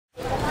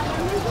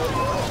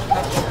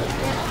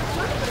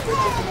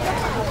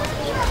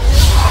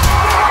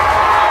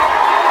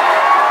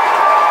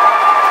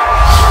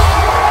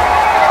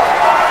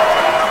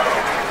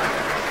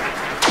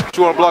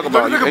you want to blog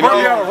about?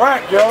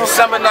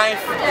 December 9th,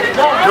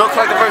 Real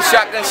Collector vs.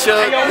 Shotgun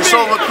Shug. It's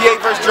over PA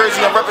vs.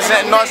 Jersey. I'm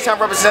representing Northtown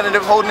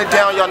representative, holding it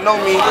down. Y'all know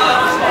me. You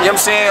know what I'm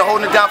saying?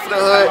 Holding it down for the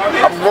hood.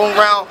 I'm rolling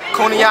around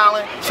Coney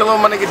Island, chilling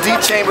with my nigga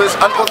D.Chamberz,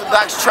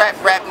 unorthodox trap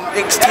rap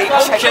mixtape.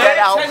 Check that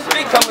out.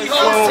 Coming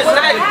soon.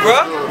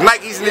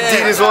 Nikes and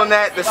Adidas on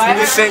that. That's the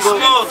new single.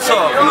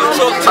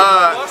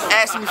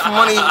 Asking me for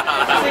money.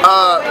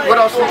 What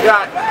else we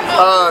got?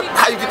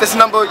 How you get this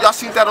number? Y'all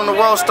seen that on the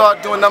World Star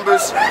doing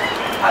numbers.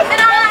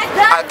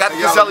 I got the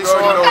Gazelli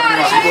song. You know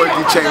me, it's your boy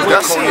D.Chamberz,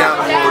 that Coney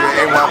Island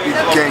warrior, NYP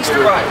gangster.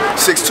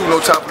 6'2",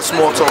 no time for the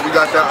small talk. We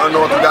got that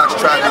unorthodox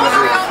trap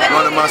music.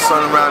 Running my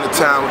son around the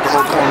town with the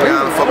whole Coney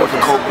Island, fuck with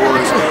the Coke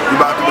boys.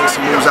 We about to make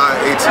some moves out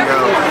of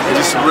ATL.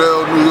 Just a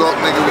real New York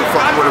nigga with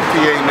fucking with a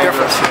PA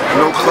nigga.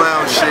 No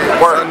clown shit.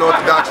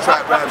 Unorthodox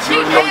trap rap.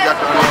 You already know we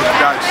got the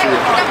unorthodox shit.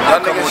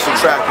 Y'all niggas with the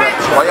trap rap.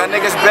 While y'all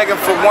niggas begging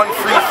for one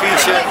free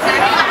feature,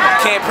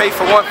 can't pay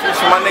for one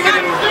feature. My nigga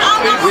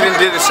we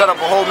did set up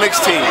a whole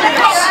mixtape.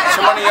 Get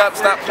your money up,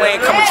 stop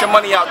playing, come with your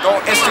money out. Don't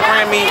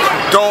Instagram me,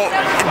 don't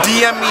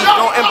DM me,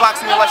 don't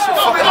inbox me unless your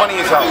fucking money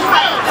is out.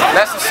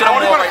 That's the shit I'm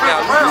on right now.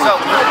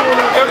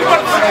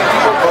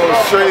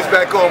 Oh, Trey's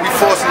back on. We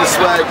forcing the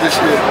swag this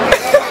year.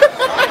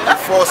 We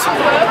forcing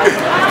it.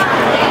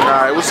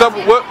 Alright, what's up?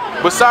 What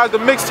besides the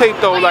mixtape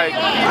though, like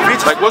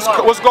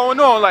what's going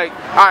on? Like,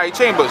 alright,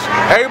 Chamberz,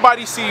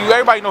 everybody see you,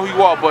 everybody know who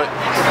you are, but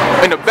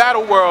in the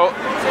battle world,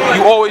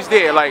 you always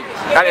there. Like,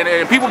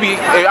 and people be,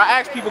 I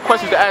ask people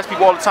questions to ask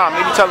people all the time.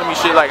 They be telling me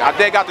shit like, I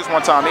dead got this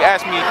one time. They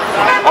asked me,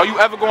 are you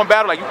ever going to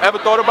battle? Like, you ever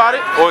thought about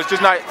it, or it's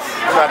just not?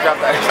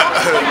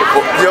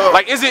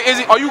 Like, is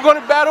it? Are you going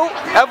to battle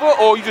ever,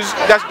 or you just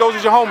those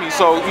are your homies?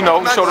 So you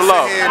know, show the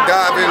love. I'm not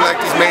dive in like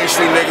these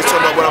mainstream niggas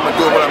talking about what I'm gonna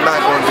do and what I'm not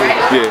gonna do.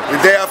 Yeah. The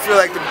day I feel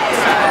like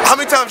how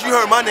many times you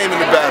heard my name in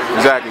the battle?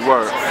 Exactly.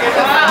 Word.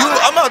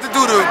 I'm about to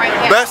do the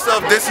best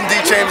of this and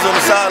D.Chamberz on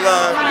the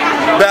sideline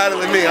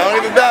battling me. I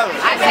don't even battle.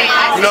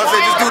 You know what I'm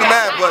saying? Just do the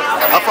math. But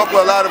I fuck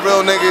with a lot of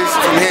real niggas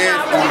from here,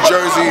 from New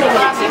Jersey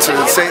to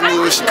St.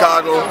 Louis,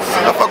 Chicago.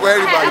 I fuck with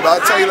everybody.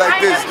 But I'll tell you like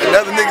this: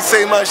 another nigga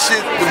say my shit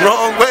the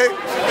wrong way,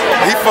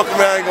 he fucking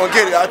around ain't gonna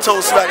get it. I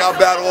told Smack I'll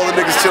battle all the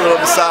niggas chilling on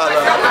the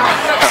sideline.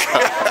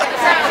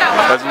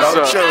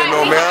 I'm chilling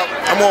though, man.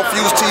 I'm on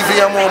Fuse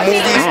TV, I'm on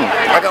movies.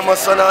 I got my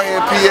son out here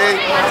in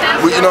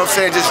PA. We, you know what I'm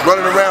saying, just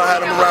running around,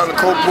 had him around the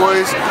Coke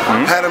boys,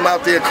 had him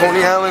out there at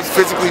Coney Island,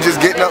 physically just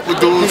getting up with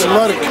dudes. There's a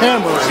lot of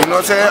cameras. You know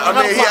what I'm saying? I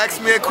mean, he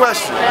asked me a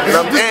question, and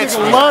I'm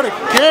answering. There's a lot of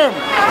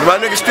cameras. My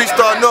nigga Street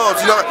Star knows,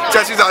 you know,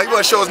 Chelsea's out, he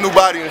wanna show his new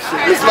body and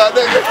shit. This is my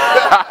nigga.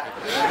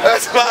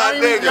 That's my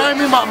nigga. You know what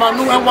I mean? My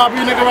new NYP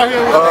nigga right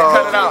here.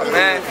 Cut it out,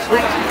 man.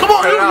 Come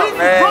on, you from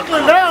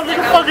Brooklyn now,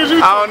 nigga. Fuck is you?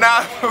 I don't know.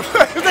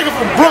 This nigga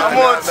from Brooklyn. I'm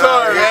on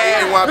tour,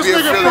 man.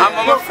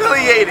 I'm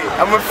affiliated.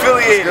 I'm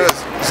affiliated.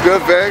 It's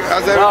good, Big.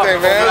 How's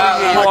everything, man?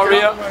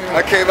 Warrior.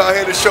 I came out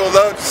here to show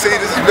love, to see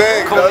this is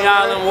big. Coney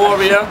Island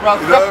Warrior. You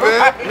know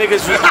what I mean?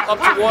 Niggas was up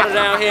to water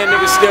down here,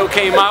 niggas still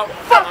came out.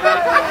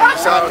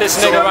 Shout out this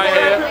nigga right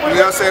here.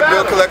 You know what I'm saying?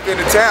 Bill Collector in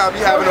the town. Be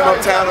having him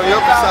uptown on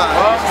your side.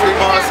 Street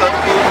Mall,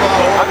 Southern Boulevard.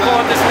 I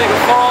called this nigga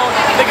phone.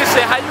 Nigga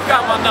said, how you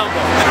got my number?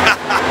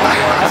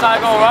 That's how I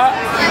go, right?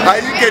 How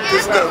you get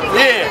this number?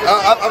 Yeah.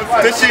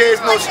 This year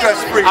is no stress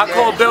free. I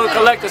called Bill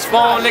Collector's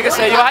phone. Nigga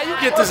said, yo, how you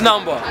get this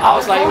number? I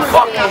was like, yo,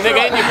 fuck you,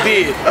 nigga, in your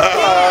beard.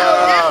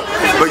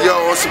 But yo,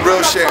 on some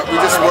real shit, we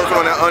just working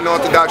on that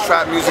unorthodox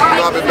trap music. You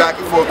know, I've been back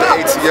and forth to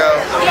ATL.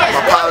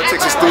 My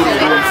politics is through the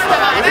roof.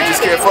 They just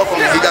can't fuck with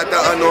me. He got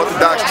that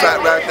unorthodox trap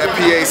rap, that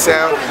PA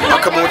sound.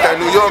 I'm coming with that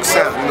New York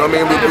sound. You know what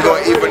I mean? We're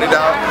gonna even it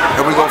out,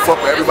 and we're gonna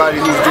fuck with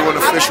everybody who's doing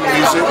official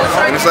music.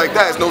 And it's like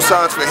that. It's no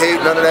signs for hate,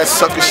 none of that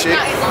sucker shit.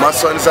 My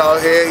son's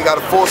out here. He got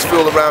a force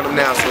field around him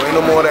now, so ain't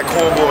no more of that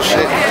cornball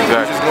shit.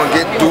 We're just gonna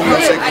do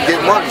music and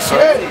get money. So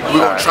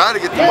we're gonna try to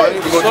get the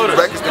money. We're gonna do the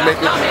records to make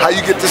it. How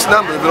you get this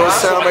number? If it don't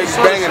sound like he's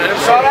banging it,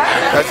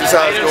 that's just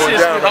how it's going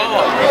down.